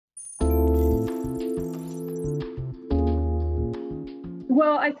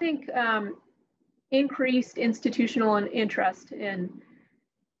Well, I think increased institutional interest in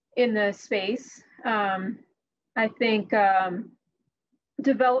the space. I think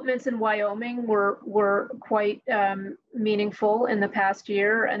developments in Wyoming were quite meaningful in the past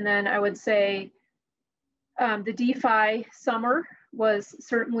year, and then I would say the DeFi summer was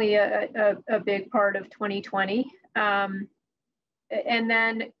certainly a big part of 2020, and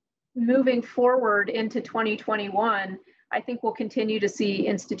then moving forward into 2021, I think we'll continue to see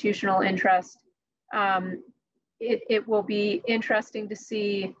institutional interest. It will be interesting to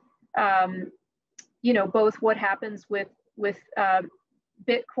see, both what happens with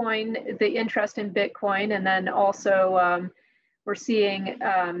Bitcoin, the interest in Bitcoin, and then also we're seeing,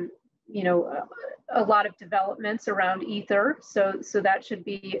 a lot of developments around Ether. So that should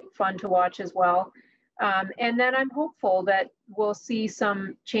be fun to watch as well. And then I'm hopeful that we'll see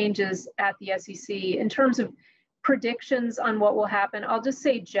some changes at the SEC in terms of predictions on what will happen. I'll just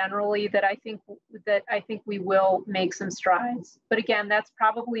say generally that I think we will make some strides. But again, that's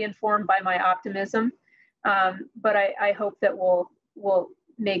probably informed by my optimism. But I hope that we'll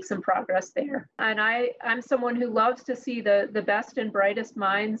make some progress there. And I'm someone who loves to see the best and brightest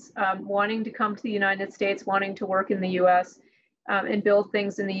minds wanting to come to the United States, wanting to work in the US and build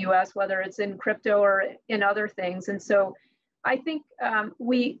things in the US, whether it's in crypto or in other things. And so I think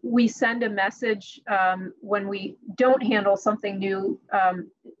we send a message when we don't handle something new,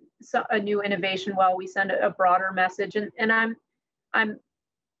 a new innovation well. We send a broader message, and I'm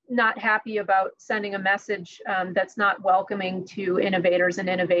not happy about sending a message that's not welcoming to innovators and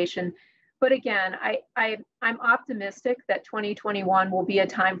innovation. But again, I'm optimistic that 2021 will be a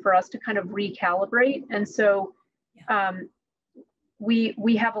time for us to kind of recalibrate. And so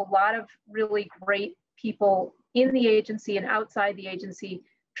we have a lot of really great people in the agency and outside the agency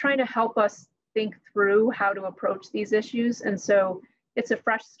trying to help us think through how to approach these issues. And so it's a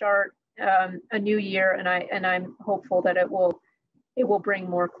fresh start, a new year, and I'm hopeful that it will bring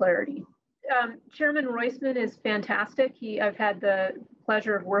more clarity. Chairman Roisman is fantastic. I've had the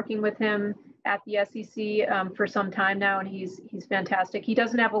pleasure of working with him at the SEC for some time now, and he's fantastic. He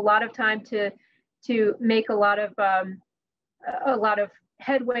doesn't have a lot of time to make a lot of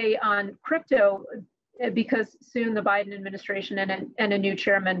headway on crypto because soon the Biden administration and a new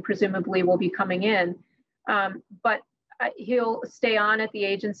chairman presumably will be coming in. But he'll stay on at the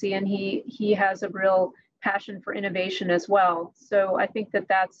agency, and he has a real passion for innovation as well. So I think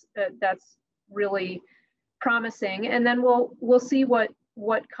that's really promising. And then we'll see what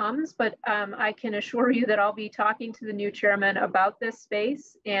comes. But I can assure you that I'll be talking to the new chairman about this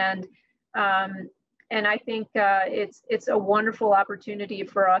space, and I think it's a wonderful opportunity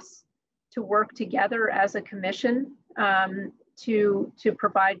for us to work together as a commission to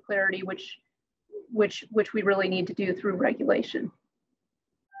provide clarity, which we really need to do through regulation.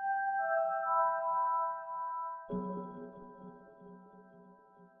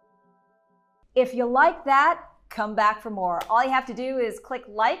 If you like that, come back for more. All you have to do is click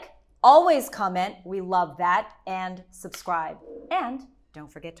like, always comment, we love that, and subscribe. And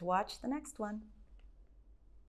don't forget to watch the next one.